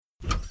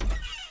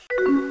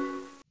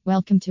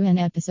Welcome to an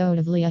episode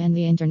of Leah and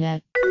the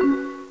Internet.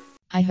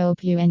 I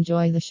hope you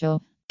enjoy the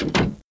show.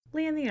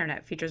 Leah and the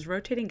Internet features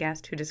rotating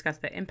guests who discuss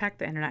the impact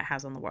the Internet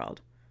has on the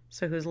world.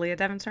 So who's Leah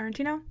Devin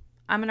Sorrentino?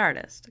 I'm an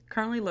artist,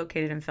 currently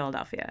located in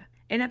Philadelphia.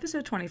 In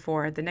episode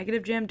 24, the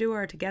Negative Jam duo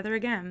are together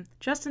again,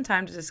 just in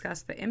time to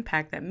discuss the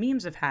impact that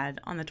memes have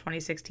had on the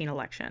 2016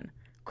 election.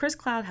 Chris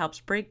Cloud helps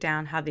break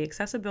down how the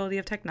accessibility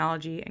of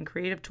technology and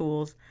creative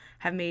tools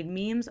have made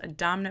memes a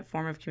dominant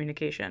form of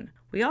communication.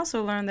 We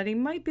also learned that he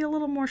might be a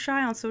little more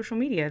shy on social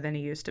media than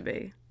he used to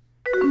be.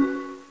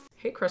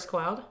 Hey, Chris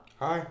Cloud.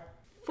 Hi.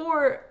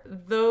 For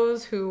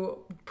those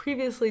who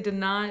previously did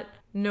not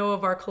know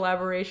of our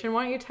collaboration,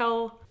 why don't you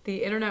tell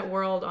the internet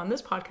world on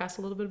this podcast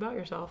a little bit about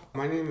yourself?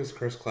 My name is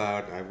Chris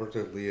Cloud. I've worked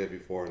with Leah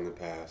before in the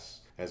past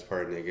as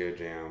part of Negative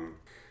Jam.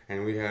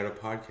 And we had a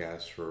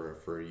podcast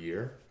for a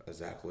year,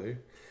 exactly,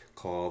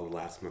 called The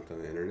Last Month on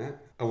the Internet.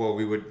 Well,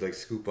 we would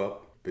scoop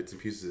up bits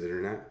and pieces of the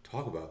internet,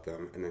 talk about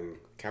them, and then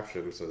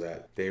capture them so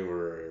that they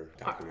were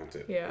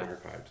documented and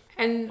archived.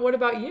 And what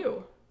about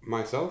you?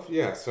 Myself?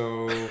 Yeah,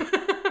 so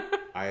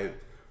I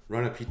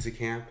run a pizza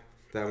camp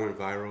that went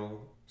viral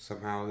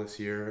somehow this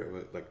year. It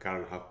was, got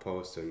on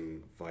HuffPost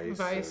and Vice.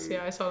 Vice,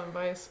 yeah, I saw it on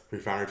Vice.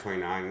 Refinery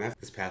 29, and that's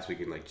this past week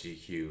in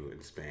GQ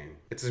in Spain.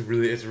 It's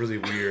really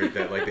weird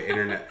that the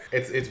internet.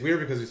 It's weird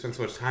because we spend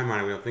so much time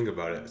on it, we don't think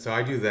about it. So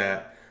I do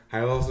that. I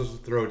also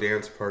throw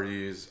dance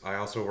parties. I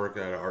also work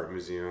at an art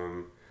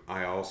museum.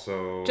 I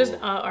also just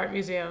art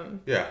museum.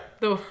 Yeah.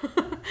 Though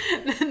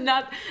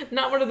not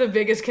one of the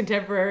biggest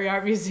contemporary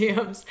art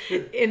museums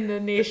in the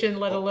nation,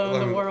 let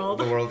alone the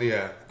world. The world,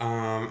 yeah.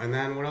 And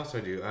then what else do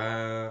I do?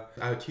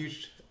 I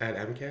teach at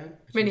MCAD.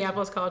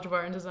 Minneapolis College of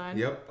Art and Design.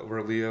 Yep,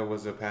 where Leah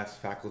was a past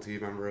faculty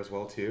member as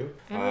well too.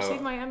 And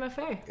received my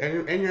MFA.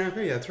 And your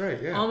MFA, that's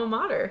right, yeah. Alma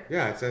mater.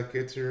 Yeah,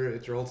 it's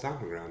your old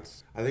stomping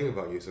grounds. I think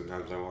about you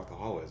sometimes when I walk the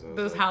hallways.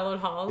 Those hallowed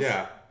halls.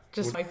 Yeah.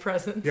 Just my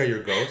presence. Yeah,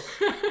 your ghost.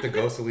 The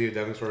ghost of Leah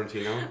Devin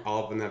Sorrentino,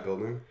 all up in that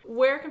building.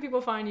 Where can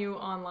people find you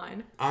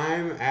online?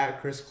 I'm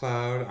at Chris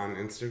Cloud on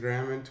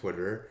Instagram and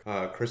Twitter,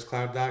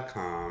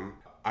 chriscloud.com.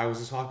 I was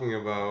just talking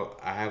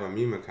about, I have a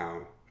meme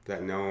account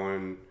that no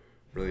one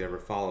really ever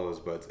follows,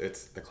 but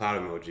it's the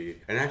cloud emoji.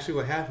 And actually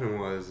what happened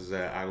was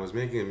that I was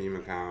making a meme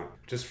account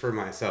just for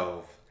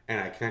myself, and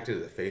I connected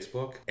it to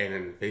Facebook, and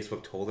then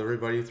Facebook told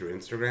everybody through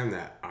Instagram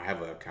that I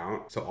have an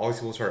account. So all these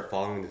people started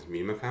following this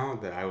meme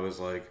account that I was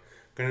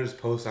gonna just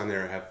post on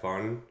there and have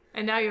fun.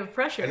 And now you have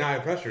pressure. And now I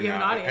have pressure. You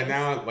have an audience.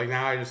 And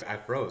now I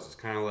froze. It's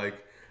kind of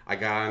like I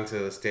got onto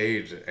the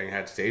stage and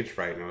had stage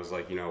fright, and I was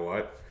like, you know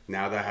what?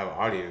 Now that I have an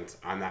audience,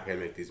 I'm not gonna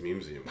make these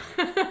memes anymore.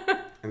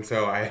 And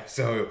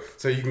so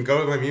you can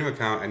go to my meme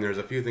account, and there's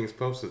a few things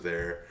posted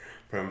there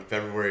from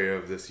February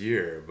of this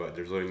year, but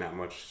there's really not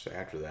much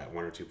after that,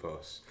 one or two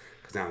posts,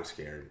 because now I'm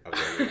scared of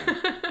the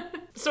internet.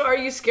 So are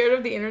you scared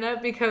of the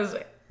internet because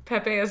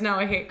Pepe is now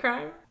a hate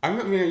crime? I'm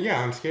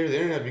scared of the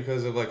internet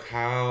because of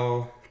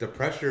how the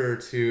pressure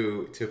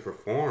to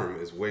perform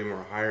is way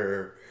more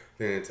higher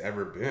than it's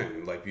ever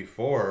been.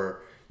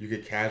 Before, you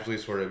could casually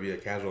sort of be a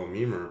casual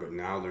memer, but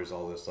now there's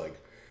all this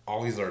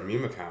all these are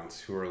meme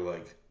accounts who are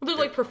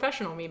they're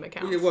professional meme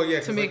accounts.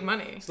 To make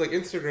money. It's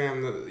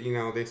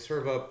Instagram, they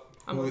serve up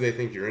who they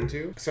think you're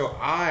into. So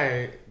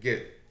I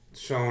get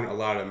shown a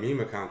lot of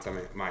meme accounts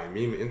on my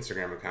meme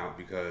Instagram account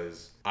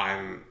because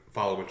I'm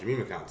follow a bunch of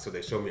meme accounts, so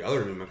they show me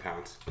other meme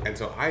accounts, and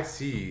so I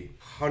see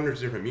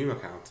hundreds of different meme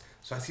accounts,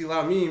 so I see a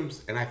lot of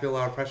memes, and I feel a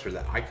lot of pressure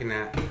that I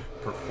cannot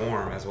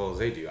perform as well as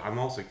they do. I'm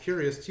also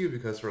curious too,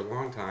 because for a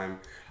long time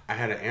I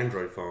had an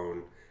Android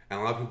phone, and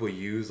a lot of people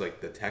use the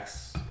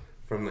text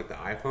from the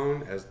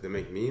iPhone as they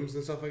make memes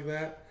and stuff like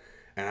that,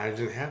 and I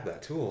didn't have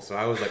that tool, so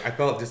I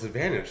felt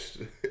disadvantaged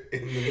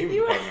in the meme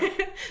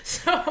department.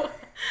 So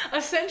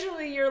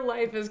essentially your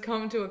life has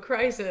come to a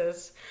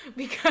crisis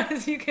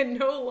because you can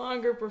no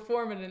longer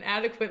perform at an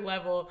adequate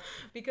level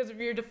because of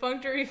your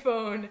defunctory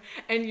phone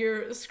and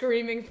your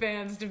screaming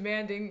fans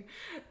demanding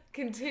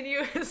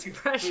continuous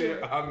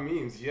pressure. On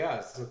memes,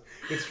 yes.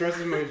 It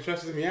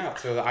stresses me out.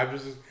 So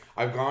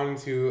I've gone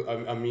into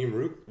a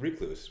meme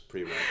recluse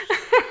pretty much,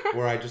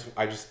 where I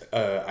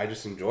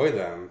just enjoy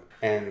them,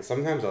 and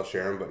sometimes I'll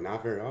share them, but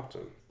not very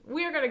often.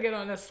 We are going to get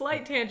on a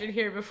slight tangent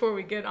here before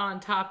we get on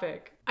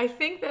topic. I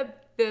think that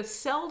the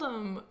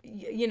seldom,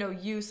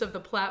 use of the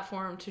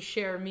platform to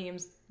share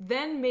memes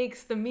then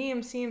makes the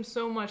meme seem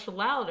so much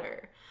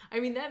louder. I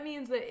mean, that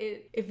means that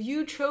if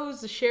you chose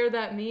to share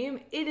that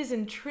meme, it is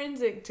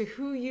intrinsic to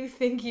who you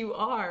think you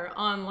are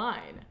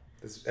online.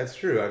 That's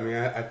true. I mean,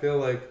 I feel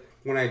like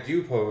when I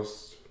do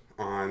post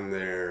on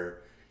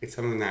there, it's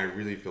something that I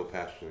really feel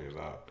passionate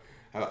about.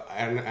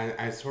 And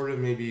I sort of,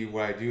 maybe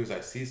what I do is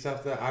I see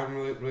stuff that I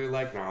really, really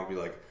like, and I'll be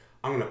like,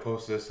 I'm going to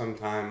post this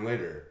sometime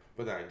later,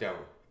 but then I don't.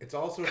 It's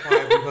also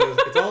probably because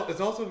it's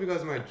also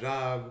because of my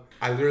job.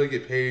 I literally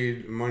get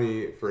paid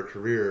money for a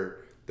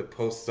career to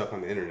post stuff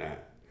on the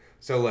internet.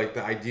 So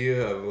the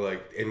idea of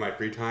in my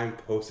free time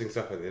posting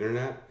stuff on the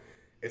internet,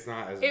 it's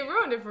not as... It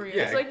ruined it for you.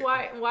 Yeah, it's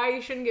why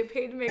you shouldn't get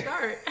paid to make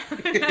art.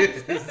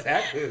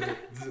 Exactly.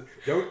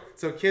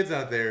 So kids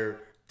out there,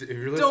 if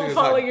you're listening, don't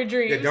follow your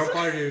dreams. Yeah, don't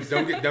follow your dreams.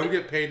 Don't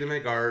get paid to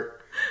make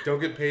art. Don't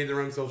get paid to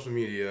run social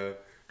media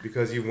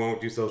because you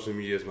won't do social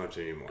media as much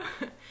anymore.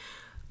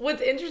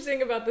 What's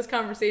interesting about this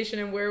conversation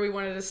and where we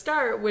wanted to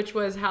start, which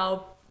was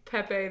how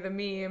Pepe the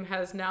meme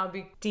has now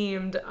been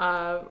deemed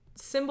a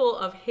symbol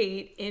of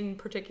hate in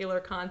particular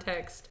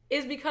context,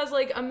 is because,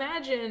 like,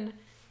 imagine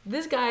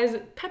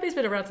Pepe's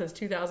been around since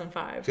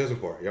 2005.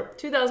 2004, yep.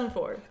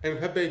 2004. And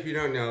Pepe, if you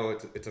don't know,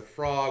 it's a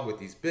frog with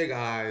these big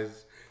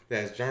eyes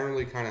that is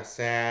generally kind of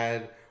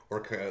sad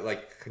or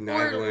like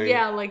conniving. Or,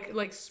 yeah,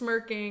 like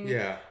smirking.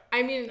 Yeah.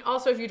 I mean,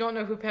 also, if you don't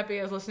know who Pepe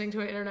is, listening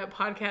to an internet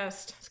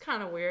podcast, it's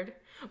kind of weird.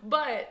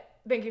 But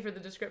thank you for the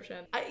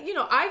description.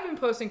 I've been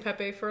posting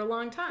Pepe for a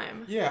long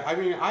time. Yeah, I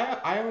mean,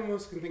 I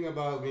almost can think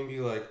about maybe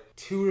like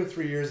 2 to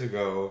 3 years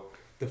ago,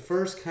 my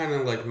first kind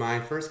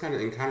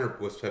of encounter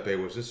with Pepe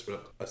was just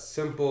a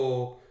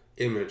simple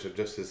image of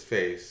just his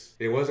face.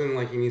 It wasn't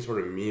like any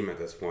sort of meme at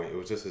this point. It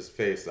was just his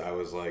face that I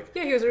was like,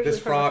 yeah, he was originally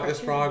this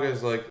frog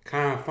is like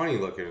kind of funny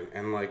looking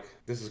and like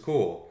this is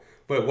cool.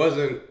 But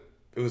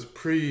it was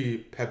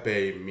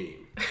pre-Pepe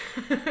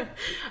meme.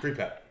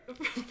 Pre-Pep.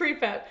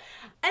 Pre-Pep.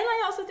 And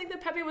I also think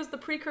that Pepe was the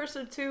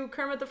precursor to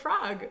Kermit the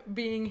Frog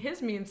being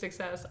his meme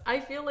success. I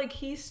feel like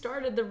he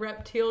started the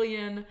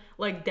reptilian,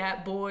 like,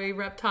 dat boy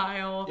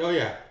reptile. Oh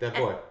yeah, dat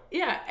boy.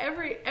 Yeah,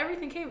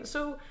 everything came.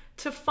 So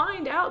to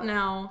find out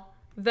now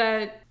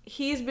that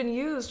he's been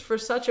used for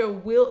such a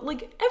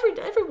like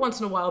every once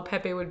in a while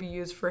Pepe would be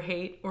used for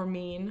hate or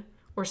mean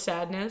or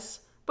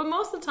sadness, but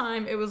most of the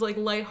time it was like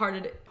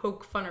lighthearted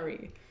poke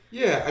funnery.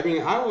 Yeah, I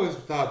mean, I always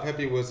thought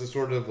Pepe was a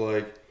sort of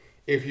like,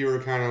 if you were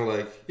kind of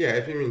like, yeah,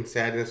 if you mean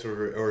sadness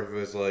or if it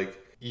was like,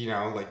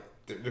 like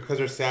because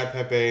there's sad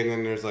Pepe and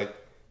then there's like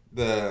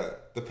the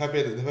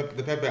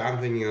Pepe I'm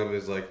thinking of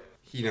is like,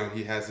 he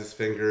has his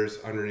fingers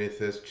underneath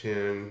his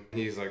chin.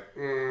 He's like,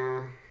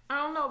 I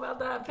don't know about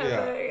that,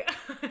 Pepe.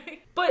 Yeah.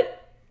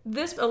 But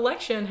this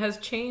election has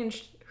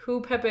changed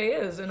who Pepe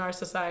is in our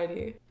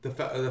society. The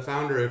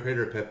founder and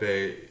creator of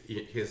Pepe,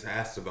 he has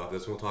asked about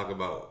this. We'll talk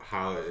about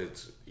how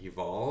it's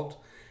evolved.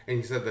 And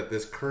he said that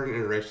this current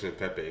iteration of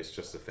Pepe is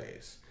just a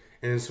phase.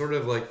 And it's sort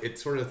of like, it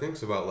sort of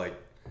thinks about like,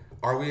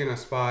 are we in a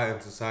spot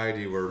in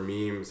society where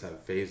memes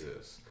have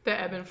phases? The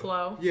ebb and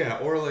flow. Yeah,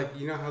 or like,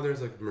 how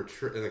there's like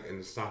mature, like in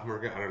the stock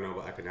market, I don't know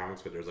about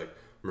economics, but there's like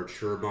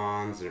mature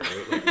bonds and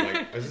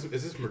like is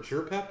this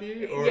mature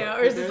Pepe?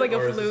 Or is this like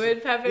a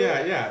fluid Pepe?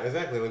 Yeah,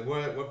 exactly. Like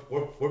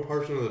what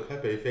portion of the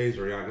Pepe phase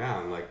are we on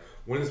now? And like,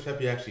 when does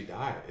Pepe actually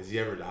die? Is he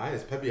ever die?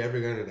 Is Pepe ever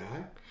going to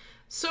die?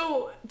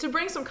 So, to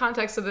bring some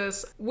context to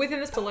this, within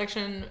this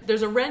election,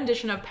 there's a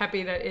rendition of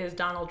Pepe that is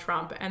Donald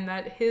Trump, and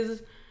that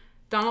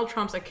Donald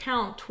Trump's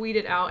account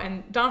tweeted out,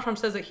 and Donald Trump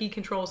says that he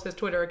controls his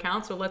Twitter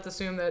account, so let's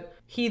assume that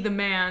he, the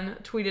man,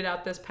 tweeted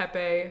out this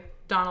Pepe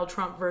Donald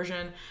Trump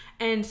version.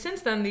 And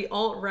since then, the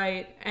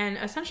alt-right and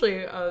essentially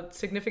a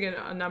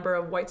significant number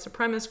of white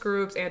supremacist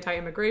groups,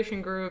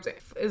 anti-immigration groups,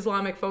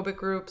 Islamic phobic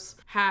groups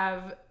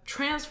have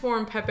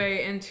transformed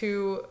Pepe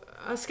into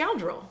a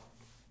scoundrel,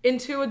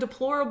 into a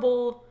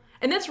deplorable...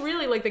 And that's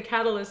really like the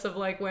catalyst of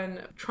like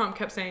when Trump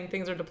kept saying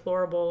things are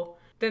deplorable.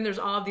 Then there's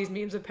all of these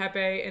memes of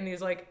Pepe in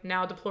these like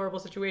now deplorable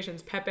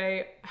situations.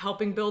 Pepe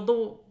helping build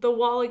the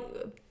wall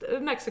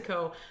of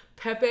Mexico.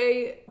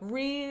 Pepe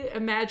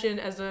reimagined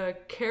as a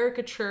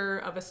caricature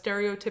of a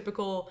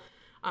stereotypical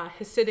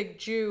Hasidic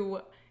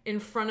Jew in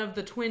front of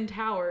the Twin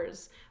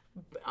Towers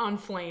on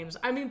flames.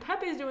 I mean,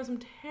 Pepe's doing some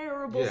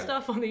terrible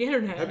stuff on the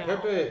internet now.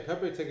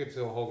 Pepe took it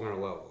to a whole nother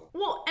level.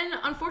 Well, and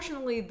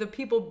unfortunately, the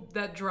people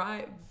that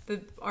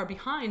are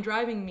behind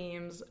driving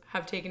memes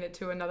have taken it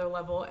to another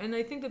level. And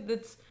I think that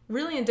that's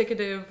really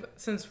indicative,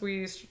 since I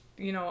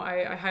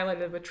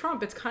highlighted with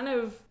Trump, it's kind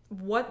of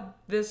what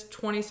this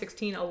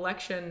 2016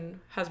 election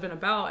has been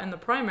about. And the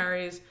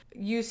primaries,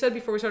 you said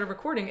before we started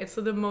recording, it's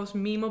the most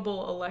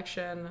memeable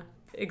election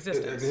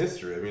existence. In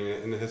history. I mean,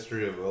 in the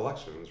history of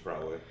elections,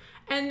 probably.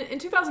 And in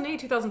 2008,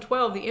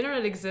 2012, the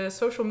internet exists,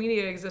 social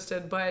media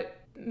existed, but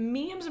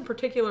memes in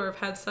particular have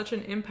had such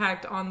an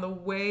impact on the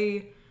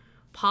way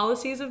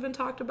policies have been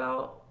talked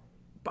about,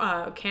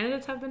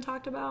 candidates have been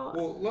talked about.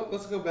 Well,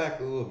 let's go back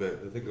a little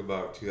bit to think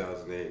about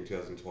 2008 and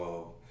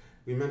 2012.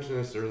 We mentioned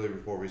this earlier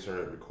before we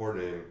started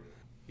recording.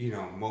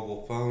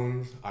 Mobile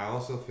phones. I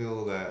also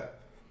feel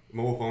that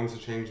mobile phones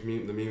have changed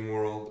the meme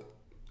world,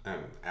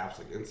 and apps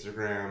like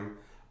Instagram.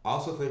 I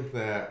also think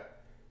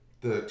that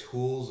the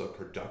tools of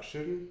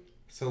production.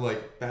 So,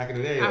 like, back in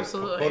the day,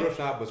 Absolutely.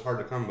 Photoshop was hard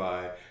to come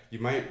by. You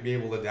might be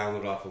able to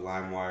download off of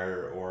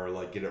LimeWire or,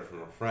 like, get it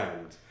from a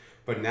friend.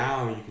 But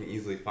now you can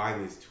easily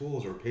find these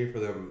tools or pay for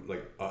them,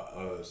 like,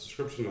 a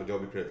subscription to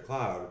Adobe Creative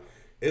Cloud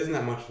isn't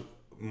that much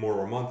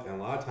more a month. And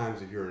a lot of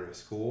times, if you're in a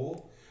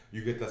school,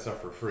 you get that stuff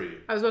for free.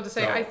 I was about to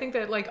say, I think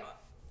that, like,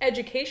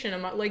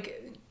 education,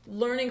 like,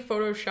 learning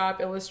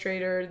Photoshop,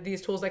 Illustrator,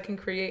 these tools that can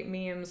create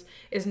memes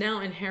is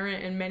now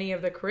inherent in many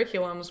of the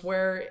curriculums,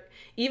 where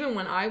even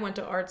when I went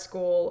to art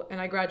school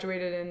and I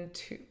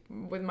graduated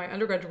with my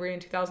undergrad degree in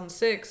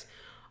 2006,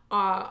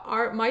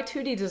 My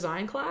 2D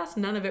design class,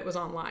 none of it was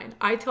online.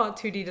 I taught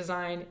 2D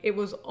design. It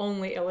was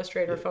only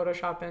Illustrator,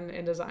 Photoshop, and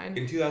InDesign.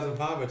 In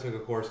 2005, I took a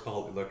course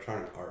called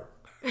electronic art.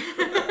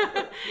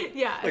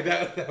 Yeah. Like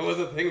that was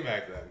a thing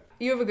back then.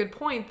 You have a good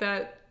point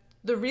that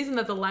the reason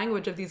that the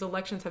language of these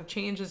elections have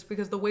changed is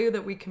because the way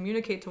that we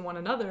communicate to one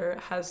another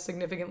has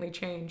significantly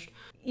changed.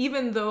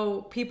 Even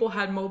though people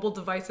had mobile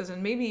devices,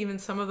 and maybe even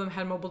some of them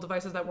had mobile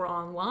devices that were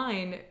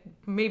online,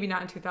 maybe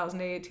not in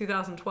 2008,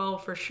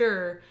 2012 for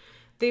sure,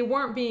 they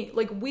weren't being,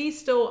 like, we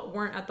still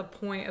weren't at the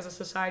point as a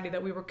society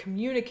that we were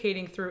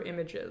communicating through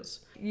images.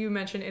 You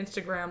mentioned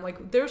Instagram,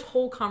 like, there's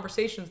whole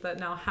conversations that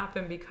now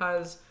happen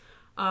because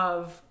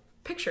of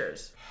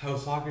pictures. I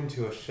was talking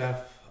to a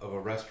chef of a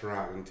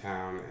restaurant in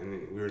town,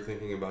 and we were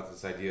thinking about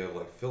this idea of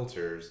like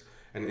filters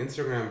and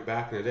Instagram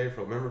back in the day.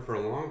 For a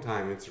long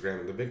time,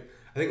 Instagram,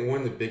 I think one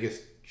of the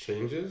biggest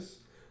changes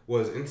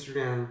was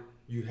Instagram.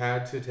 You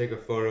had to take a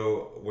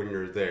photo when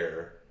you're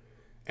there,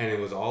 and it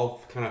was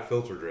all kind of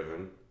filter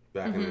driven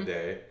back in the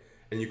day,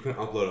 and you couldn't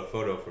upload a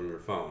photo from your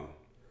phone.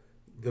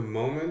 The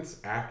moments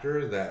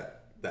after that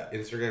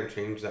Instagram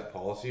changed that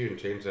policy and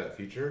changed that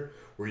feature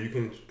where you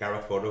can grab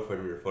a photo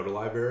from your photo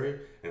library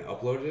and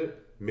upload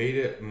it, made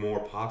it more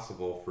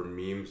possible for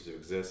memes to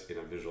exist in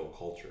a visual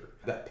culture.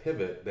 That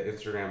pivot that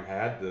Instagram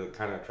had to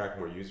kind of attract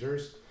more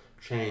users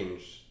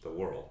changed the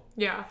world.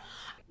 Yeah.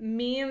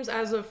 Memes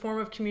as a form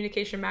of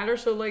communication matter.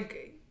 So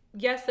like,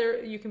 yes,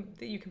 you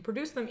can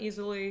produce them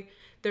easily.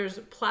 There's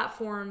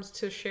platforms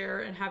to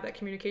share and have that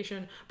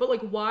communication. But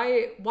like,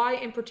 why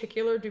in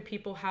particular do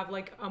people have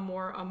like a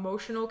more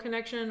emotional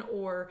connection,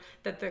 or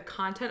that the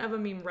content of a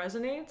meme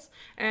resonates?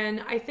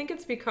 And I think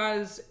it's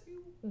because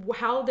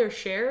how they're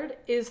shared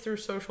is through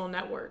social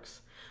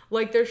networks.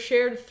 Like, they're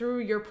shared through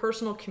your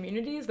personal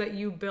communities that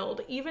you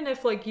build. Even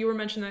if, like, you were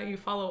mentioning that you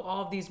follow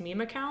all of these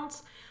meme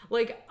accounts,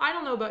 like, I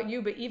don't know about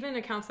you, but even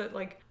accounts that,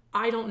 like,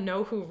 I don't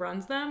know who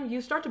runs them,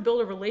 you start to build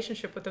a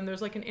relationship with them.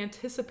 There's like an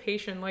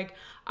anticipation. Like,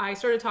 I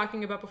started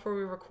talking about before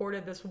we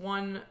recorded this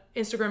one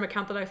Instagram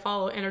account that I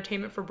follow,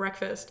 Entertainment for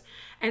Breakfast.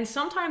 And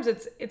sometimes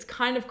it's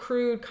kind of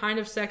crude, kind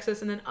of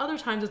sexist, and then other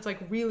times it's like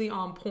really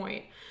on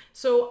point.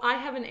 So I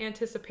have an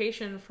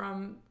anticipation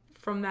from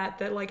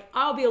that like,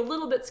 I'll be a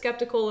little bit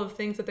skeptical of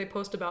things that they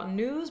post about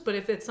news, but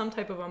if it's some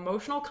type of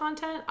emotional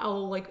content,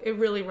 it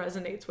really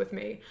resonates with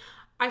me.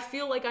 I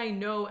feel like I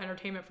know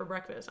Entertainment for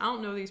Breakfast. I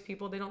don't know these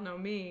people, they don't know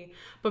me,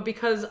 but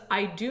because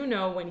I do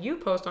know when you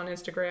post on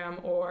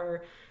Instagram,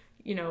 or,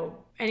 you know,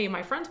 any of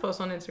my friends post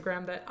on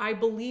Instagram, that I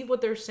believe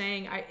what they're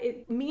saying.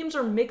 Memes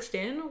are mixed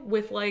in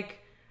with like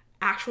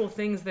actual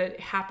things that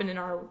happen in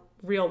our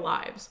real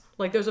lives.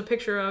 Like, there's a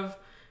picture of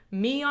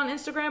me on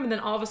Instagram, and then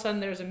all of a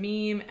sudden there's a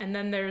meme, and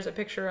then there's a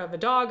picture of a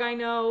dog I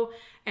know,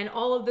 and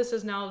all of this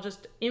is now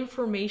just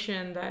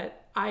information that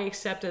I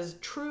accept as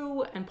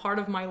true and part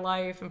of my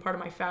life and part of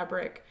my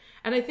fabric.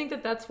 And I think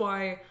that that's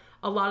why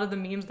a lot of the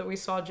memes that we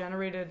saw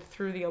generated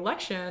through the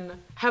election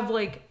have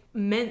like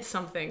meant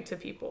something to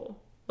people.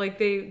 Like,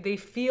 they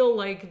feel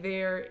like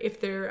if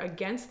they're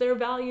against their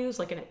values,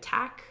 like an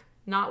attack,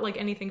 not like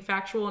anything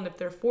factual, and if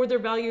they're for their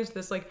values,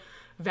 this like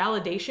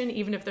validation,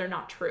 even if they're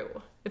not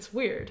true. It's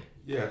weird.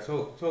 Yeah,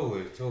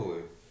 totally.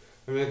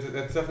 I mean,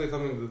 that's definitely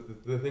something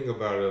to think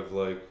about, of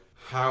like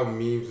how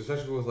memes,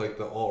 especially with like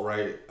the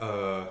alt-right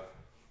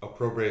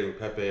appropriating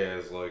Pepe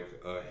as like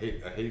a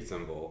hate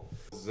symbol,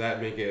 does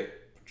that make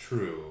it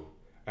true?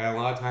 And a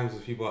lot of times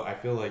with people, I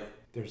feel like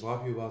there's a lot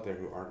of people out there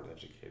who aren't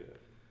educated,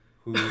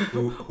 who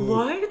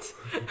what?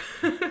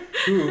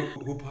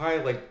 who probably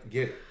like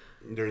get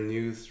their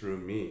news through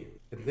memes.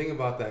 And think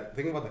about that.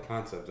 Think about the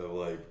concept of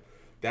like,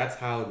 that's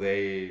how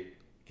they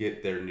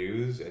get their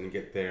news and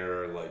get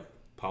their like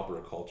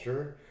popular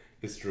culture,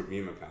 is through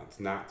meme accounts,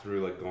 not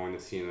through like going to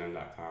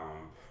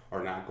CNN.com,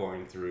 or not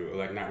going through,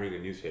 like, not reading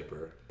a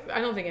newspaper. I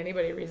don't think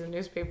anybody reads a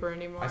newspaper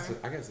anymore.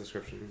 I get a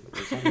subscription.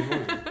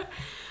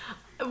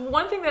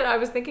 One thing that I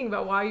was thinking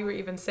about while you were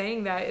even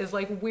saying that is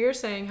like, we're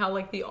saying how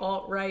like the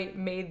alt-right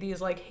made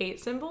these like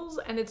hate symbols,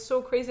 and it's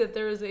so crazy that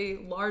there is a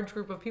large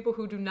group of people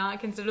who do not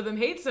consider them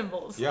hate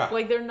symbols. Yeah.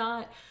 Like, they're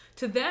not,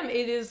 to them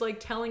it is like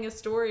telling a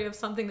story of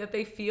something that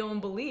they feel and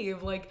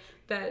believe. Like,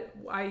 that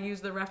I use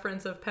the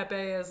reference of Pepe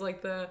as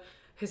like the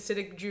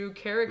Hasidic Jew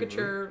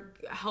caricature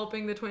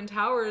helping the Twin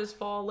Towers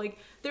fall. Like,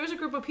 there was a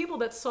group of people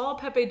that saw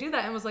Pepe do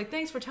that and was like,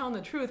 thanks for telling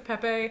the truth,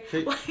 Pepe.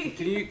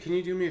 Can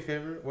you do me a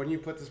favor? When you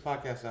put this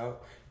podcast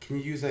out, can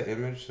you use that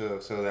image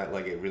so that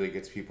like it really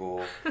gets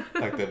people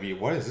like to be,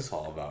 what is this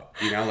all about?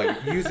 You know,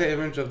 like, use the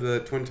image of the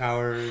Twin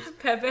Towers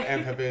Pepe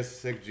and Pepe is a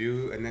sick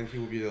Jew, and then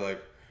people be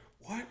like,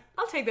 what?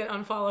 I'll take that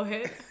unfollow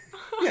hit.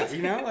 Yeah,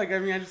 you know, like, I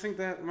mean, I just think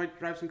that might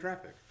drive some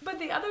traffic. But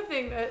the other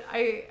thing that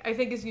I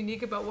think is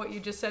unique about what you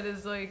just said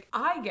is, like,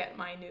 I get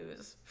my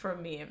news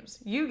from memes.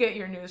 You get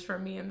your news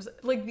from memes.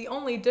 Like, the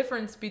only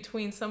difference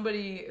between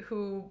somebody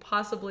who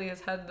possibly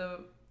has had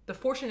the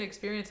fortunate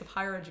experience of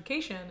higher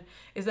education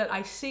is that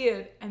I see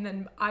it and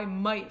then I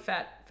might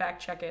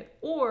fact check it,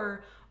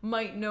 or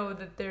might know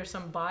that there's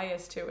some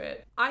bias to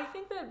it. I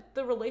think that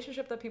the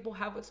relationship that people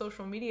have with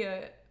social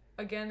media,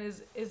 again,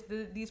 is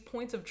these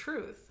points of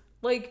truth.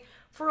 Like,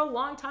 for a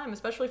long time,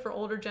 especially for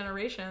older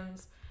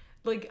generations,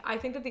 like, I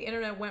think that the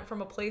internet went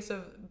from a place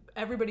of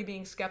everybody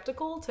being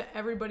skeptical to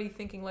everybody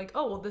thinking like,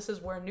 oh, well, this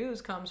is where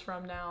news comes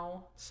from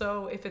now.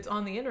 So if it's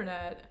on the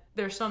internet,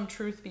 there's some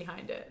truth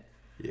behind it.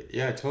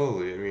 Yeah,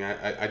 totally. I mean,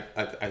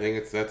 I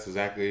think that's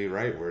exactly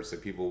right, where it's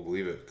like people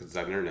believe it because it's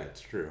on the internet.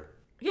 It's true.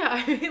 Yeah,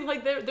 I mean,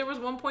 like, there was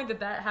one point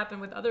that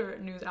happened with other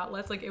news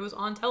outlets. Like, it was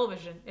on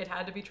television. It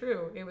had to be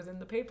true. It was in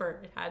the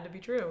paper. It had to be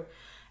true.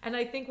 And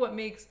I think what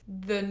makes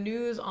the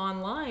news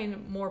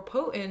online more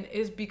potent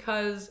is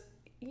because,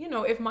 you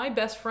know, if my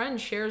best friend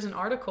shares an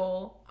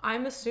article,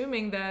 I'm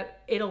assuming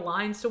that it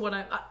aligns to what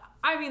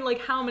I mean,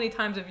 like, how many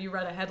times have you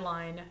read a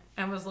headline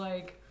and was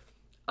like,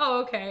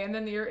 oh, okay, and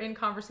then you're in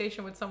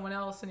conversation with someone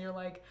else and you're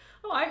like,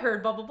 oh, I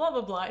heard blah, blah, blah,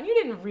 blah, blah, and you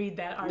didn't read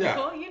that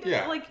article. You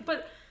didn't, like,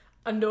 but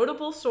a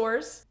notable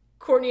source,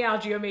 Courtney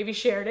Algeo, maybe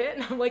shared it,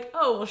 and I'm like,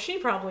 oh, well, she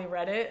probably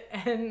read it,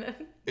 and...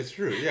 It's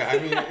true, yeah, I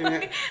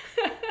mean...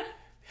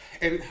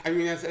 And I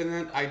mean, and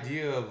that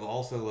idea of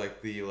also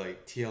like the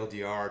like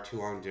TLDR, too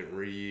long didn't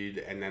read,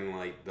 and then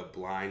like the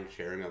blind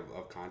sharing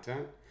of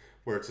content,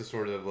 where it's just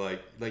sort of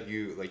like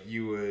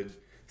you would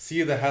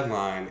see the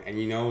headline and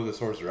you know the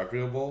source is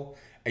reputable,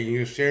 and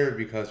you just share it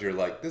because you're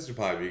like, this would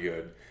probably be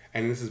good,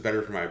 and this is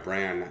better for my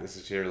brand, not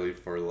necessarily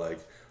for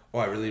like, oh,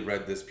 I really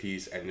read this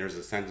piece and there's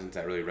a sentence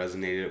that really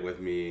resonated with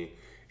me.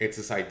 It's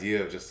this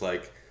idea of just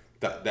like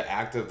the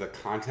act of the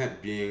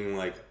content being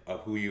like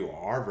who you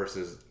are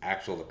versus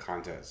the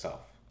content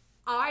itself.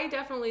 I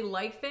definitely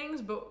like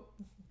things, but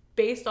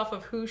based off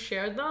of who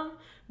shared them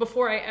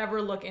before I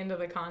ever look into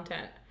the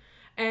content.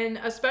 And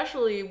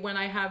especially when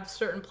I have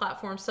certain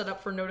platforms set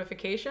up for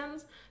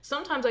notifications,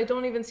 sometimes I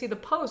don't even see the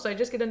post. I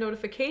just get a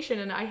notification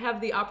and I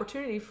have the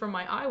opportunity from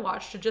my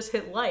iWatch to just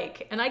hit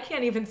like, and I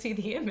can't even see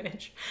the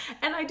image.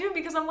 And I do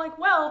because I'm like,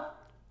 well,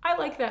 I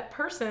like that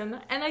person.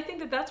 And I think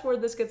that that's where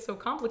this gets so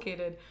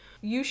complicated.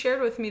 You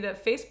shared with me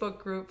that Facebook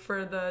group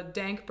for the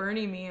dank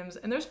Bernie memes,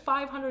 and there's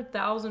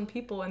 500,000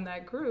 people in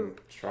that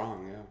group.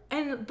 Strong,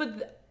 yeah.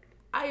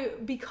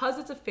 Because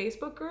it's a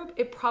Facebook group,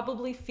 it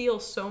probably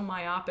feels so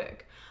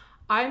myopic.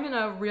 I'm in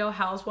a Real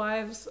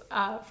Housewives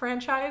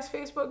franchise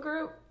Facebook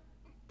group.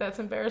 That's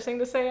embarrassing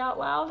to say out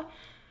loud.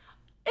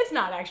 It's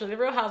not actually. The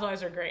Real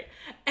Housewives are great.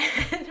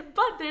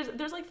 But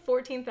there's like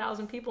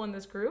 14,000 people in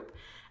this group.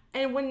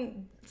 And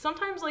when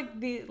sometimes like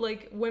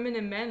women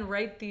and men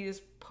write these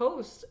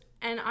posts,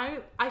 and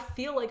I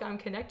feel like I'm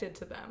connected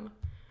to them.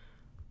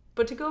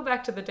 But to go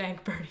back to the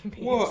dank Bernie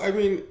memes. Well, I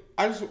mean,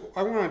 I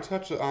want to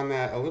touch on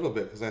that a little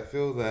bit because I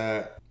feel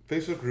that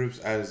Facebook groups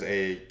as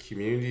a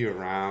community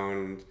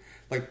around,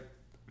 like,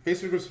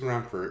 Facebook groups have been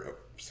around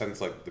since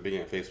like the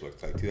beginning of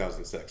Facebook, like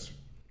 2006.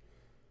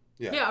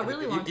 Yeah, a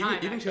really long time.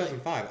 Even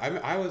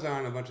 2005. I was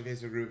on a bunch of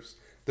Facebook groups.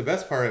 The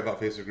best part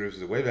about Facebook groups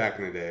is way back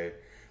in the day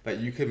that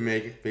you could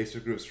make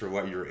Facebook groups for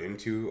what you're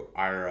into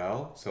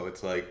IRL. So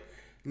it's like,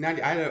 I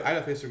had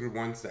a Facebook group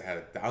once that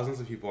had thousands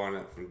of people on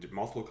it from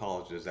multiple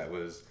colleges that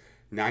was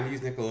 90s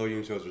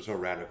Nickelodeon shows were so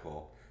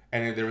radical.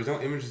 And there was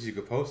no images you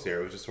could post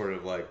there. It was just sort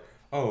of like,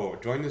 oh,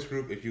 join this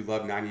group if you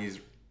love 90s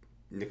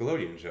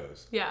Nickelodeon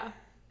shows. Yeah.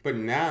 But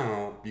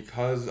now,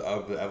 because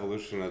of the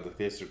evolution of the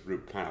Facebook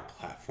group kind of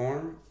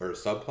platform or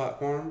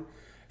sub-platform,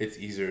 it's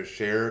easier to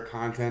share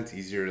content, it's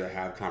easier to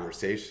have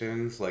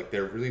conversations. Like,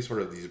 they're really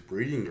sort of these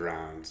breeding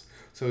grounds.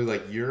 So,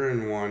 like, you're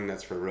in one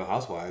that's for Real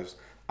Housewives.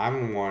 I'm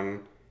in one,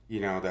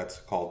 that's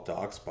called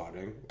Dog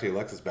Spotting.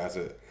 Alexis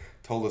Bassett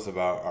told us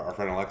about our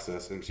friend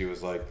Alexis, and she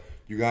was like,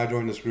 you gotta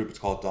join this group. It's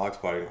called Dog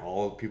Spotting.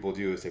 All people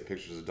do is take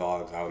pictures of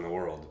dogs out in the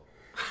world.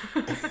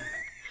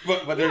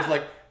 But there's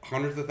like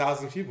hundreds of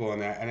thousands of people in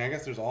that. And I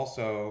guess there's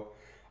also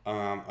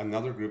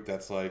another group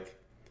that's like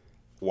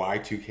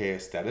Y2K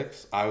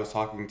Aesthetics. I was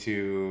talking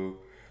to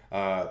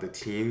the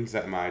teens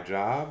at my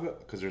job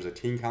because there's a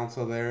teen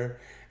council there,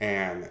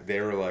 and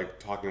they were like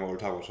talking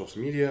about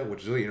social media,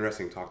 which is really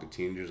interesting to talk to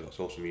teenagers about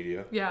social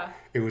media. Yeah.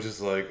 It was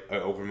just like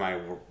it opened my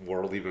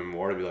world even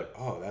more to be like,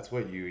 oh, that's how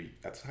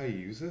you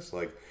use this?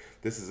 Like,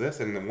 this is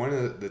this. And then one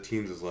of the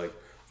teens was like,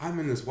 I'm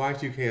in this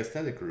Y2K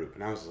aesthetic group.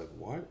 And I was like,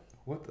 what?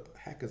 What the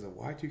heck is a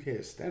Y2K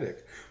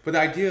aesthetic? But the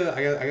idea,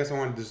 I guess I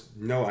want to just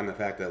note on the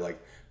fact that like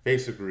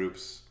Facebook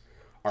groups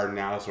are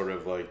now sort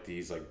of like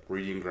these like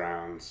breeding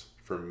grounds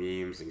for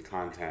memes and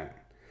content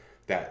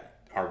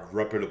that are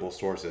reputable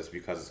sources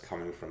because it's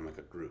coming from like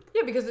a group.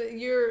 Yeah, because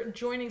you're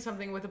joining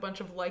something with a bunch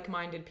of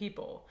like-minded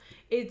people.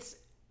 It's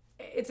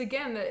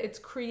again that it's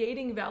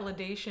creating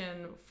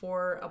validation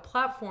for a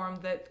platform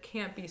that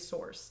can't be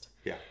sourced.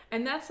 Yeah.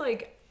 And that's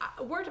like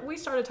we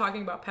started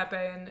talking about Pepe,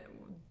 and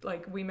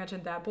like we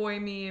mentioned that boy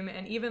meme,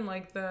 and even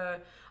like a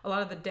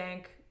lot of the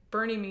dank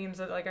Bernie memes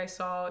that like I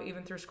saw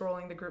even through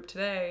scrolling the group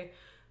today.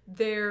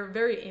 They're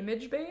very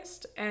image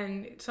based,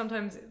 and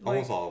sometimes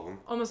like,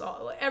 almost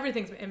all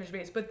everything's image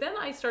based. But then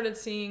I started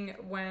seeing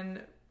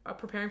when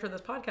preparing for this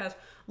podcast,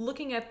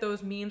 looking at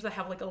those memes that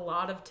have like a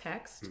lot of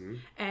text. Mm-hmm.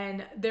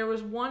 And there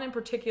was one in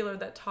particular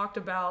that talked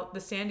about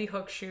the Sandy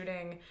Hook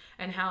shooting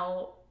and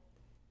how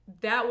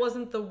that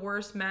wasn't the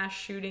worst mass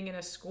shooting in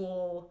a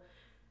school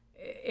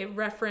it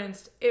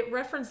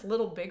referenced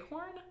Little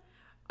Bighorn.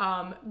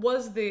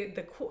 Was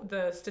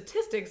the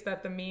statistics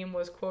that the meme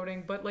was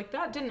quoting, but like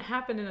that didn't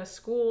happen in a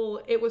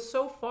school. It was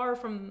so far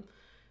from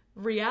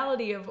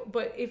reality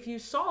but if you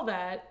saw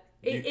that,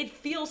 it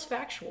feels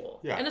factual.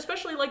 Yeah. And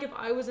especially like if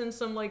I was in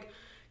some like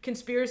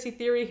conspiracy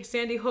theory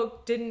Sandy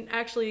Hook didn't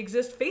actually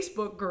exist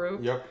Facebook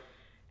group. Yep.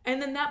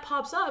 And then that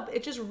pops up,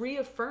 it just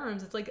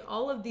reaffirms. It's like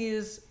all of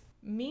these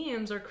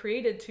memes are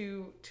created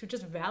to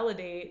just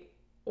validate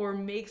or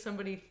make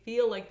somebody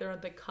feel like they're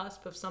at the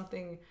cusp of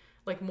something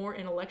like more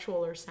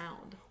intellectual or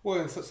sound. Well,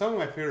 and so, some of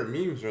my favorite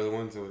memes are the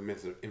ones with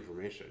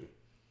misinformation.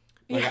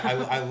 Like,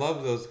 Yeah. I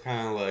love those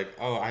kind of like,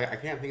 I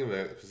can't think of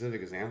a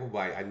specific example,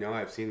 but I know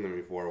I've seen them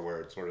before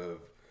where it's sort of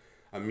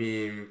a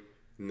meme,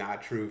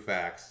 not true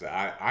facts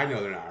that I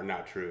know they're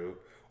not true.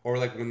 Or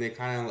like when they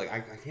kind of like,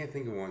 I can't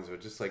think of ones, but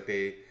just like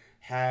they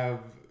have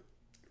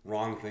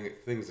wrong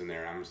things in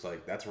there. I'm just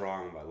like, that's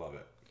wrong, but I love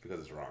it because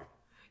it's wrong.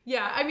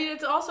 Yeah, I mean,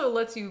 it also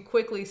lets you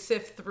quickly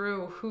sift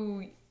through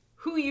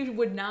who you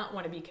would not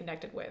want to be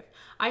connected with.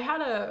 I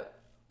had a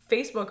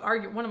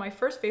one of my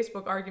first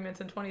Facebook arguments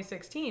in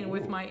 2016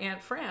 with my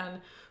Aunt Fran,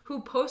 who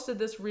posted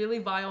this really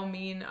vile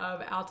meme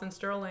of Alton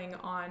Sterling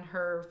on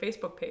her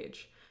Facebook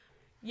page.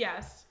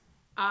 Yes,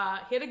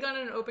 he had a gun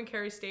in an open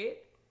carry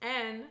state,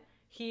 and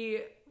he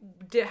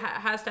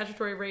has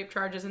statutory rape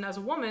charges, and as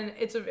a woman,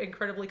 it's an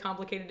incredibly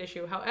complicated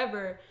issue.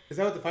 However... Is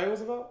that what the fight was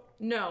about?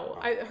 No.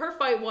 Her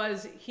fight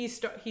was he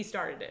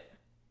started it.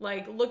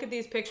 Like, look at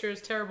these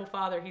pictures, terrible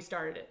father, he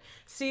started it.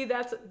 See,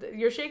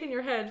 you're shaking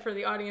your head for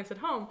the audience at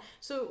home.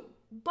 So,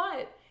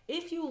 but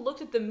if you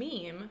looked at the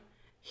meme,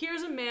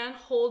 here's a man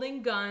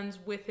holding guns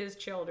with his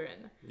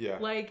children. Yeah.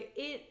 Like,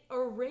 it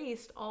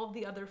erased all of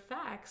the other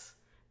facts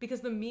because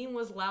the meme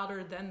was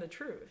louder than the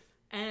truth.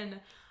 And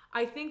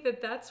I think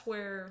that's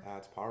where...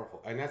 That's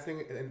powerful. And that's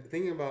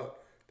thinking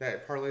about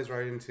that parlays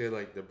right into,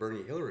 like, the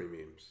Bernie Hillary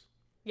memes.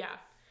 Yeah.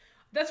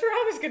 That's where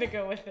I was going to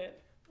go with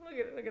it.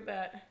 Look at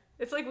that.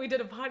 It's like we did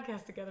a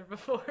podcast together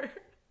before.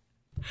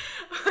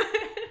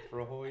 For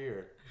a whole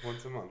year.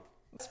 Once a month.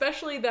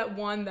 Especially that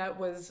one that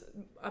was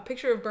a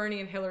picture of Bernie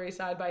and Hillary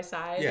side by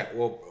side. Yeah,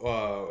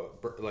 well,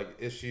 like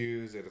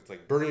issues, and it's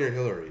like Bernie or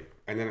Hillary.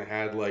 And then it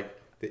had like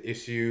the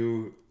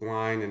issue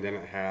line, and then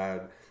it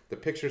had the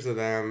pictures of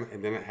them,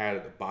 and then it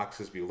had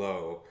boxes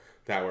below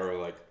that were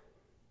like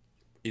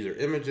either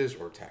images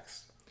or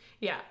text.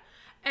 Yeah.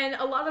 And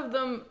a lot of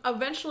them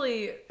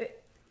eventually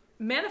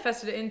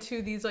manifested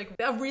into these like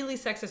a really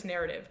sexist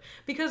narrative,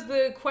 because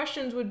the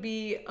questions would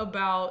be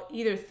about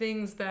either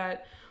things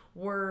that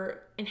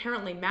were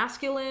inherently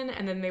masculine,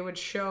 and then they would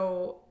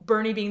show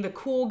Bernie being the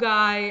cool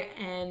guy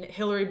and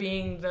Hillary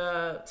being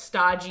the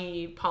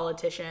stodgy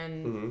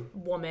politician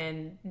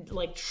woman,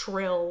 like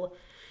shrill.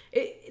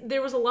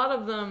 There was a lot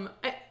of them,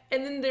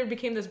 and then there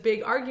became this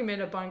big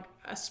argument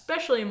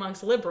especially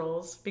amongst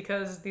liberals,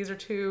 because these are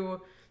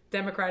two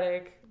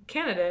Democratic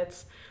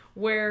candidates,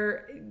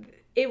 where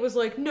it was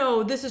like,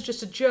 no, this is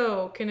just a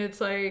joke, and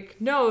it's like,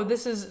 no,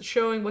 this is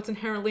showing what's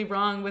inherently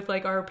wrong with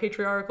like our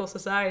patriarchal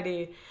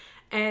society.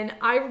 And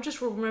I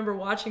just remember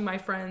watching my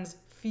friends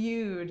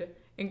feud.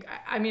 And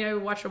I mean, I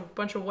would watch a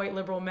bunch of white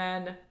liberal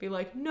men be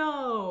like,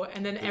 no,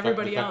 and then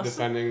everybody else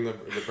defending the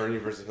Bernie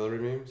versus Hillary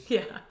memes.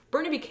 Yeah,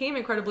 Bernie became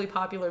incredibly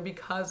popular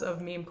because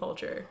of meme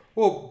culture.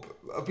 Well,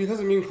 because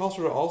of meme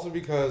culture, but also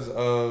because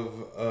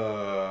of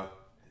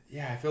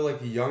I feel like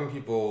the young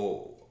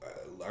people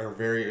are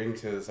very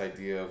into this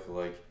idea of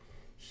like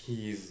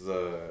he's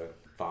the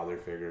father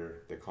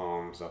figure. They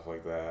call him stuff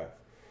like that.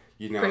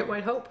 You know, Great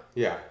White Hope.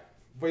 Yeah,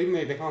 but even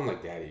they call him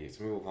like daddy.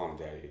 Some people call him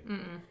daddy.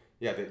 Mm-mm.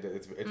 Yeah,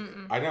 it's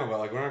I know, but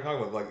like when I'm talking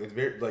about like it's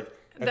very like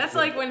that's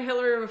like when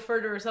Hillary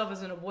referred to herself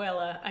as an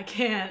abuela. I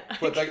can't.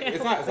 But like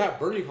it's not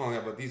Bernie calling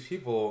that, but these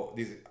people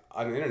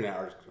on the internet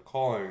are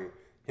calling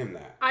him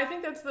that. I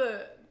think that's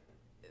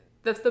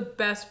the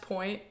best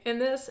point in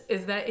this,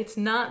 is that it's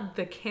not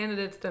the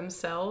candidates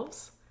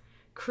themselves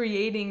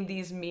creating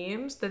these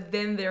memes that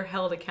then they're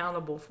held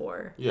accountable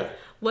for. Yeah.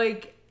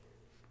 Like,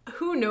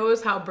 who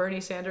knows how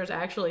Bernie Sanders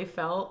actually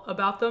felt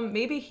about them?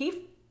 Maybe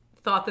he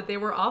thought that they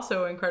were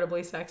also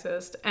incredibly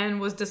sexist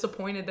and was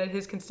disappointed that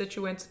his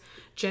constituents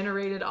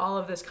generated all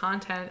of this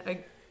content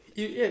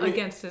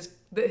against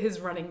his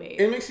running mate.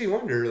 It makes you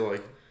wonder,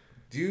 like,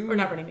 do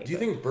you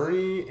think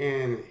Bernie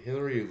and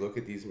Hillary look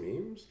at these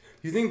memes?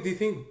 Do you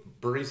think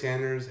Bernie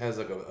Sanders has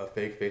like a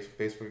fake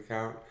Facebook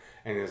account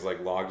and is like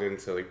logged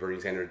into like Bernie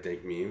Sanders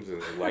dank memes and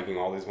is like, liking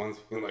all these ones,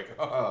 and like,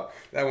 oh,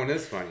 that one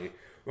is funny,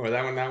 or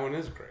that one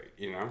is great,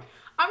 you know?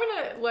 I'm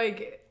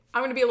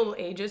gonna be a little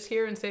ageist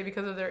here and say,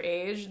 because of their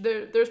age,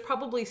 there's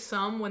probably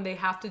some when they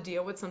have to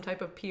deal with some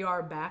type of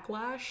PR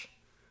backlash,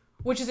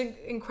 which is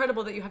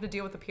incredible that you have to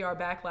deal with the PR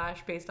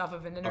backlash based off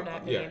of an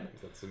internet meme. Yeah,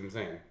 that's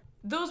insane.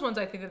 Those ones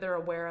I think that they're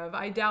aware of.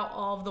 I doubt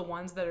all of the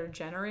ones that are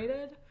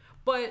generated,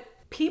 but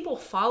people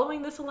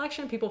following this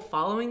election, people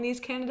following these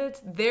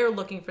candidates, they're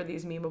looking for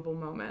these memeable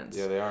moments.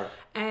 Yeah, they are.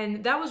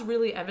 And that was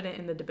really evident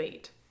in the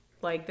debate,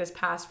 like this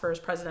past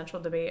first presidential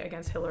debate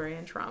against Hillary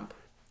and Trump.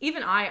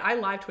 even I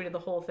live tweeted the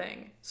whole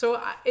thing.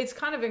 So it's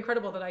kind of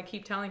incredible that I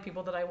keep telling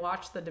people that I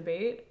watched the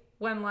debate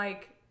when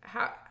like,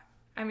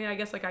 I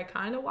guess like I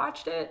kind of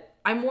watched it.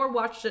 I more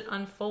watched it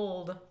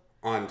unfold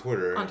on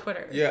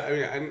Twitter. Yeah, I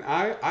mean, and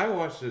I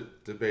watched the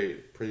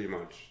debate pretty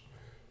much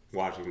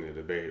watching the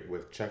debate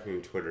with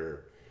checking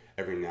Twitter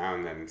every now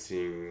and then and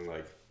seeing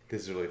like,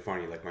 this is really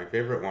funny. Like my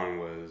favorite one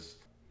was,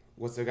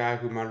 what's the guy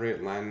who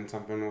moderated Len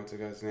something? What's the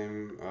guy's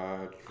name?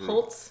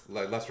 Holtz?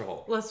 Lester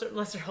Holt. Lester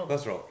Holt.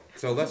 Lester Holt.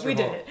 So Lester we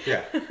Holt. Did it.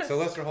 Yeah. So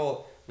Lester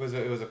Holt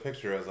it was a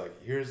picture. I was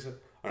like, here's an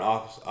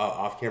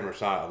off camera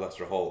shot of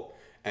Lester Holt,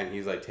 and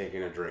he's like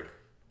taking a drink.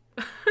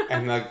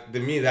 And like to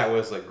me that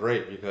was like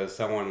great because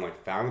someone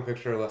like found the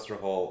picture of Lester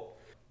Holt,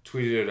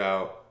 tweeted it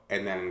out,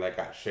 and then like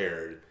got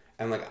shared.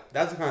 And like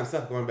that's the kind of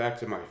stuff, going back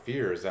to my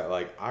fears, that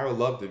like I would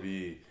love to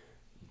be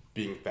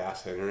being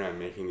fast on the internet and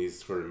making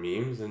these sort of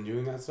memes and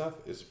doing that stuff,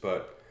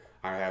 but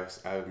I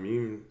have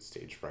meme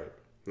stage fright.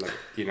 Like,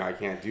 you know, I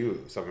can't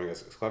do something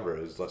as clever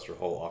as Lester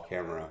Holt off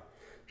camera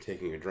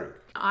taking a drink.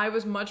 I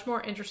was much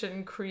more interested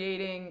in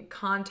creating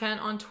content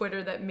on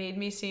Twitter that made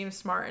me seem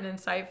smart and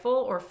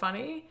insightful or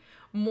funny,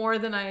 more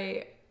than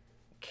I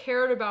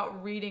cared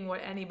about reading what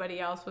anybody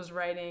else was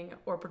writing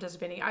or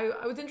participating.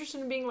 I was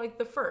interested in being like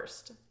the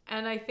first.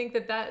 And I think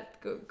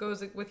that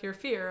goes with your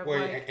fear of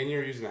and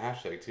you're using the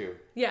hashtag too.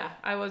 Yeah,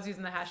 I was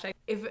using the hashtag.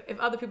 If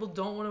other people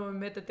don't want to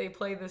admit that they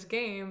play this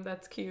game,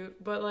 that's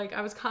cute. But like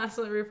I was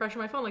constantly refreshing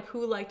my phone, like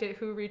who liked it,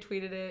 who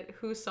retweeted it,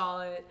 who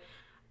saw it,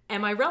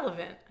 am I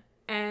relevant?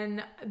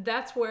 And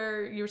that's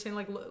where you were saying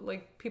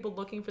like people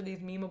looking for these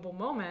memeable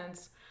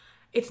moments.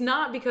 It's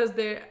not because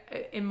they're,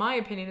 in my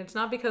opinion, it's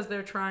not because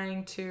they're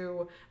trying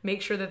to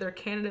make sure that their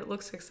candidate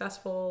looks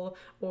successful,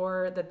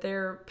 or that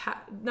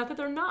not that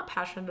they're not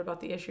passionate about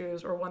the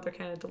issues or want their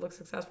candidate to look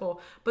successful,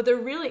 but they're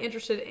really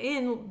interested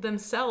in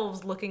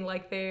themselves looking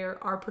like they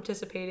are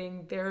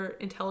participating, they're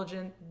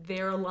intelligent,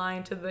 they're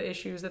aligned to the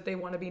issues that they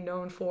want to be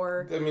known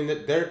for. I mean,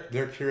 they're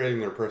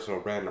curating their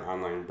personal brand, their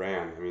online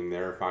brand. I mean,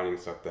 they're finding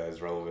stuff that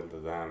is relevant to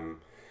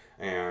them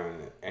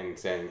and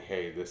saying,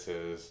 hey, this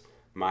is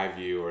my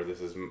view, or this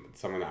is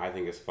something that I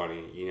think is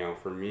funny. You know,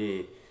 for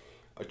me,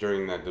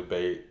 during that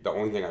debate, the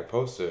only thing I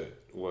posted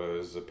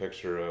was a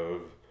picture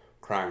of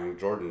crying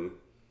Jordan,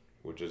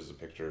 which is a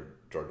picture of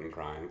Jordan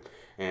crying,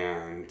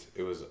 and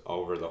it was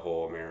over the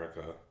whole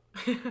America.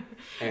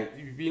 And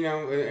you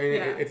know,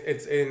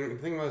 it's and the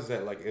thing was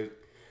that like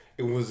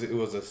it was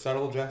a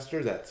subtle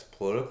gesture that's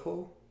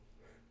political,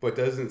 but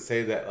doesn't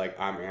say that like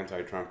I'm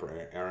anti-Trump or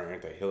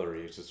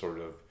anti-Hillary. It's just sort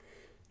of,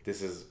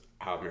 this is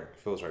how America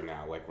feels right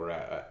now. Like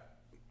we're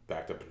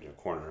backed up into a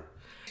corner.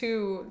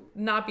 To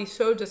not be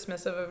so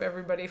dismissive of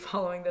everybody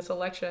following this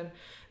election,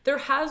 there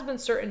has been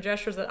certain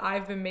gestures that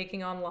I've been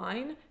making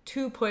online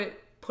to put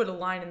a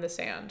line in the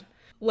sand.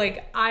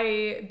 Like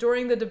I,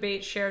 during the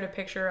debate, shared a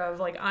picture of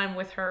like I'm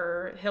with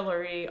her,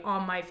 Hillary,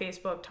 on my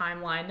Facebook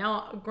timeline.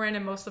 Now, granted,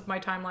 most of my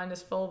timeline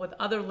is filled with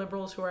other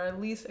liberals who are at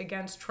least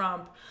against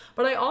Trump,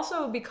 but I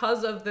also,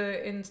 because of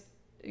the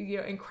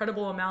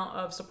incredible amount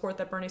of support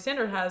that Bernie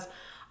Sanders has,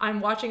 I'm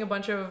watching a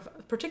bunch of,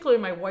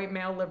 particularly my white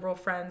male liberal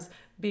friends,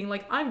 being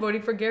like, I'm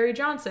voting for Gary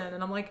Johnson.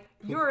 And I'm like,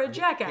 you're a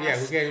jackass. Yeah,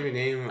 who can't even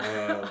name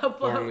a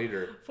foreign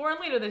leader.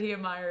 Foreign leader that he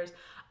admires.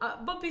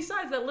 But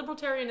besides that,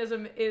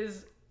 libertarianism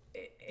is...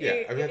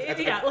 Yeah, I mean,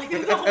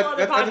 it's a whole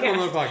other podcast. That's a whole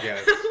other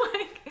podcast.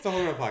 It's a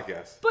whole other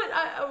podcast.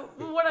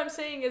 But what I'm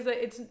saying is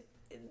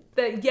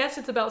that yes,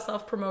 it's about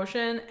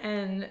self-promotion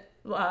and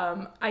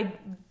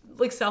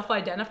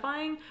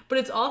self-identifying, but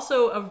it's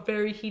also a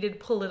very heated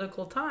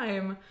political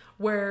time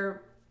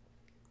where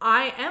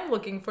I am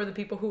looking for the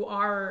people who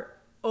are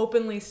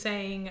openly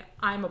saying,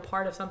 I'm a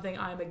part of something,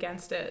 I'm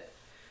against it.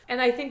 And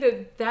I think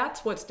that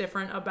that's what's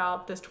different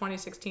about this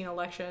 2016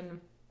 election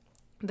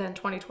than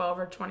 2012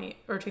 or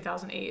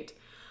 2008.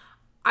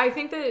 I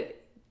think that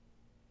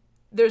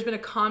there's been a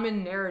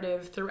common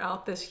narrative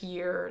throughout this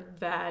year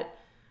that,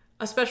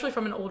 especially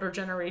from an older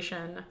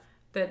generation,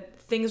 that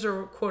things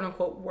are quote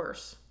unquote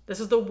worse. This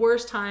is the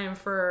worst time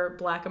for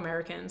Black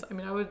Americans. I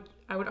mean, I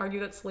would argue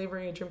that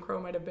slavery and Jim Crow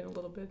might have been a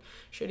little bit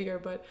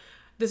shittier, but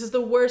this is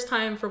the worst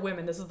time for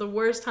women. This is the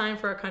worst time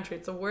for our country.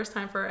 It's the worst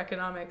time for our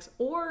economics.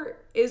 Or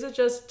is it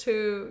just,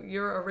 to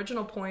your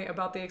original point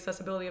about the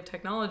accessibility of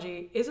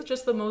technology, is it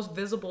just the most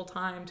visible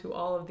time to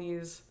all of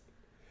these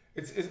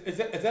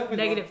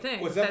negative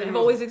things that have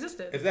always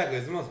existed? Exactly.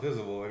 It's the most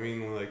visible. I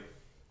mean, like,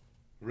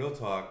 real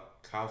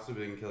talk, cops have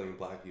been killing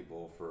Black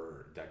people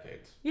for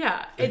decades.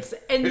 Yeah.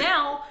 And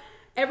now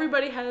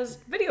everybody has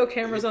video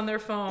cameras on their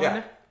phone.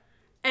 Yeah.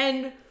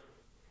 And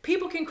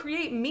people can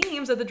create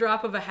memes at the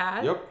drop of a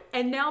hat. Yep.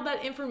 And now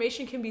that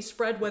information can be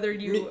spread whether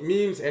you...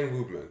 memes and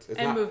movements.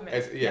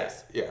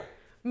 Yes. Yeah.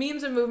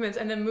 Memes and movements,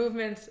 and then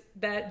movements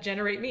that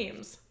generate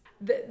memes.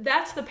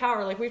 That's the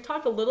power. Like, we've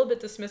talked a little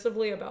bit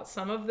dismissively about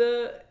some of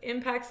the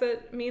impacts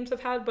that memes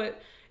have had,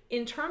 but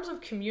in terms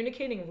of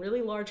communicating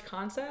really large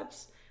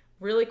concepts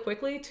really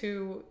quickly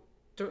to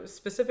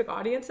specific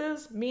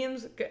audiences,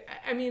 memes...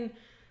 I mean,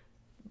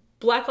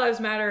 Black Lives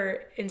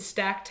Matter in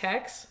stacked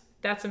text,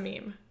 that's a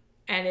meme.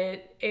 and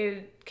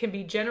it can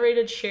be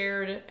generated,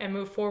 shared, and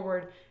move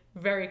forward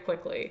very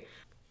quickly.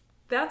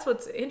 That's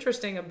what's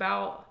interesting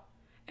about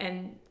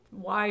and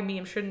why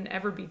memes shouldn't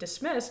ever be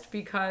dismissed,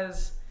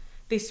 because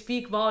they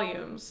speak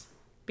volumes,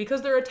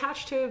 because they're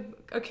attached to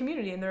a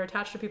community and they're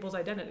attached to people's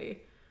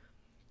identity.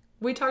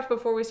 We talked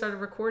before we started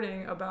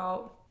recording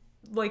about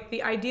like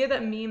the idea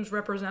that memes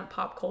represent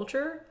pop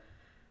culture.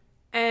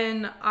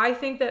 And I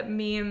think that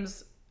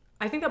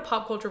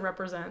pop culture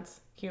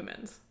represents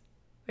humans.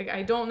 Like,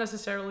 I don't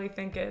necessarily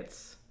think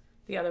it's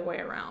the other way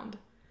around.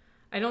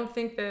 I don't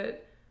think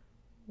that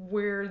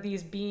we're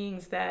these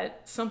beings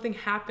that something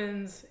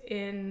happens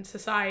in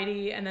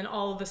society and then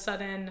all of a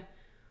sudden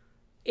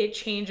it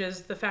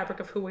changes the fabric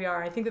of who we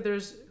are. I think that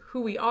there's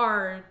who we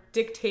are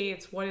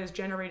dictates what is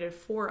generated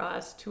for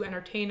us to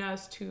entertain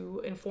us,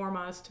 to inform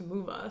us, to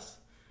move us.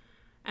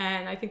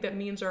 And I think that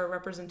memes are a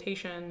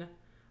representation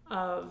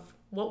of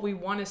what we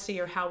want to see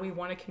or how we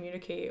want to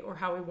communicate or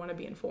how we want to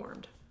be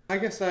informed. I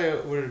guess I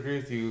would agree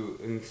with you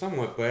in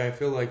somewhat, but I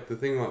feel like the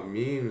thing about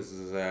memes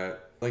is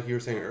that, like you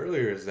were saying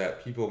earlier, is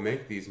that people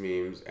make these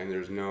memes and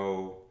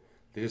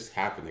they just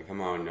happen. They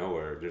come out of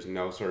nowhere. There's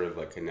no sort of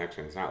like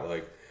connection. It's not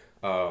like,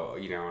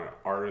 an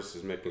artist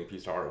is making a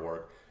piece of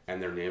artwork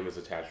and their name is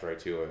attached right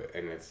to it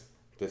and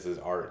this is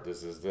art,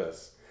 this is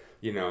this.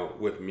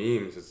 With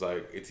memes, it's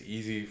like, it's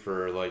easy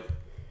for like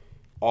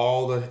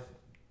all the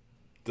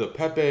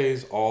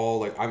Pepes, all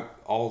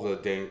the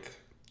dank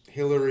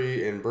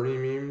Hillary and Bernie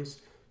memes.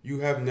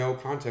 You have no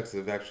context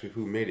of actually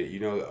who made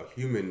it. A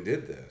human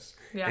did this.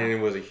 Yeah. And it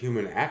was a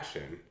human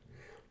action.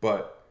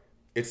 But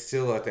it's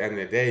still, at the end of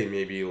the day,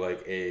 maybe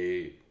like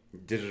a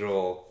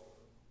digital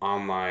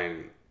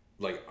online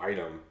like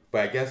item.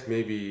 But I guess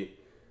maybe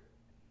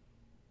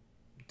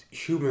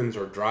humans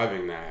are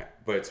driving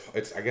that. But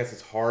I guess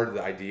it's hard,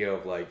 the idea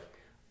of like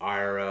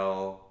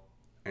IRL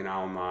and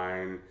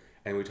online.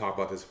 And we talked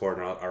about this before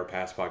in our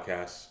past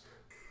podcasts.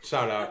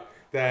 Shout out.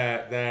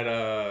 That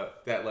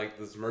like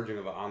this merging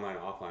of an online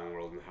and offline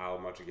world and how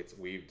much it gets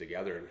weaved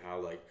together, and how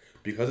like,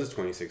 because it's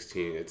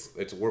 2016,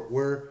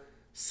 we're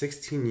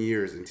 16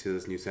 years into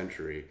this new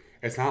century.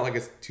 It's not like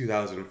it's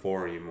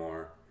 2004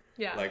 anymore.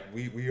 Yeah. Like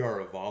we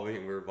are evolving,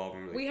 and we're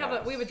evolving really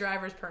fast. We have a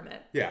driver's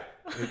permit. Yeah.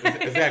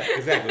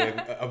 Exactly.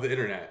 Of the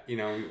internet,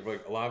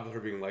 like a lot of us are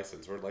being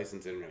licensed. We're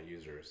licensed internet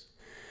users.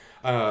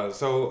 I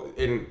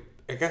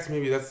guess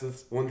maybe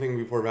that's one thing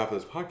before we wrap up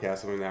this podcast,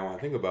 something that I want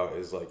to think about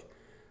is like,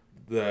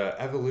 the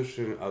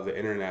evolution of the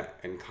internet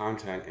and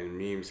content and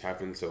memes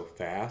happen so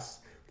fast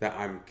that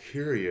I'm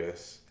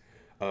curious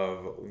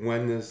of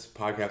when this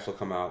podcast will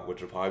come out,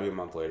 which will probably be a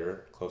month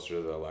later, closer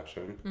to the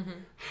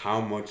election,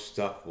 how much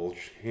stuff will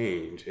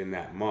change in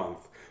that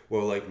month.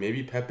 Well, like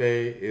maybe Pepe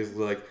is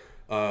like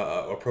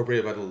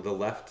appropriated by the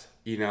left,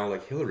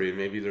 like Hillary.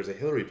 Maybe there's a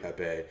Hillary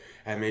Pepe,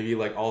 and maybe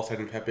like all of a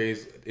sudden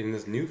Pepe's in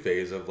this new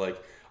phase of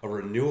like a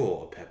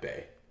renewal of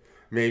Pepe.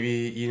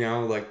 Maybe,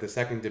 like the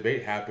second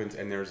debate happens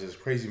and there's this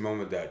crazy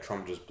moment that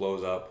Trump just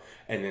blows up,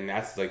 and then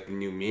that's like the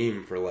new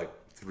meme for like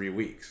 3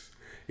 weeks.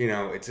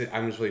 I'm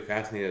just really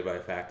fascinated by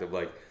the fact of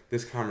like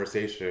this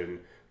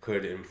conversation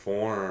could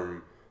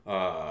inform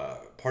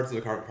parts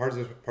of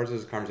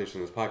this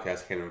conversation in this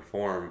podcast can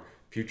inform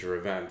future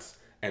events,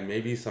 and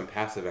maybe some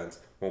past events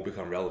won't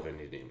become relevant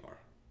anymore,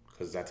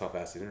 because that's how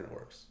fast the internet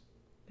works.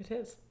 It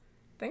is.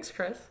 Thanks,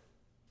 Chris.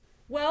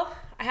 Well,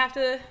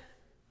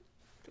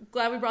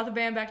 glad we brought the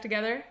band back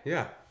together.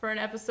 Yeah. For an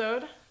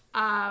episode.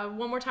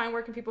 One more time,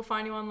 where can people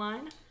find you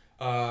online?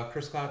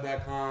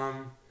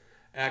 ChrisCloud.com,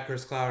 at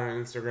ChrisCloud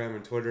on Instagram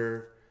and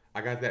Twitter.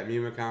 I got that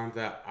meme account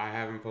that I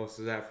haven't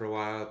posted that for a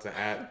while. It's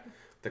at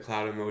the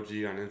cloud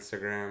emoji on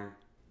Instagram.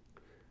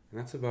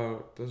 And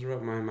those are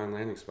about my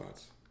landing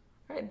spots.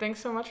 All right. Thanks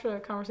so much for the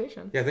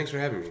conversation. Yeah, thanks for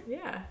having me.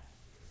 Yeah.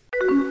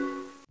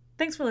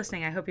 Thanks for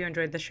listening. I hope you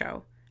enjoyed the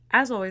show.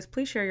 As always,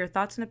 please share your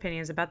thoughts and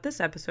opinions about this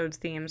episode's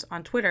themes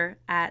on Twitter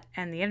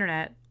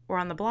 @andtheinternet or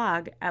on the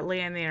blog at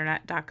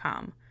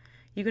leahandtheinternet.com.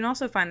 You can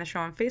also find the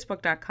show on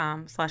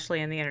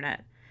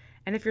facebook.com/leahandtheinternet.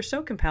 And if you're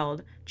so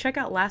compelled, check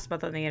out Last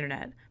Month on the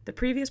Internet, the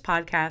previous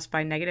podcast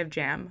by Negative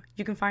Jam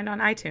you can find on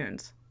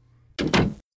iTunes.